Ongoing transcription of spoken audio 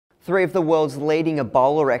Three of the world's leading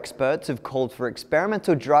Ebola experts have called for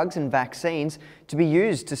experimental drugs and vaccines to be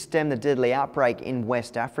used to stem the deadly outbreak in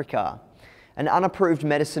West Africa. An unapproved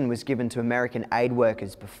medicine was given to American aid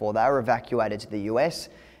workers before they were evacuated to the US,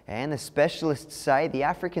 and the specialists say the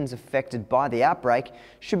Africans affected by the outbreak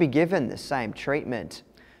should be given the same treatment.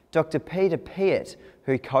 Dr. Peter Piot,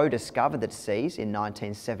 who co-discovered the disease in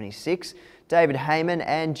 1976, David Heyman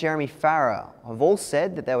and Jeremy Farrar have all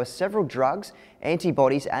said that there were several drugs,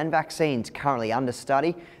 antibodies and vaccines currently under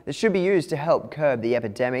study that should be used to help curb the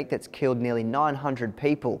epidemic that's killed nearly 900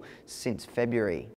 people since February.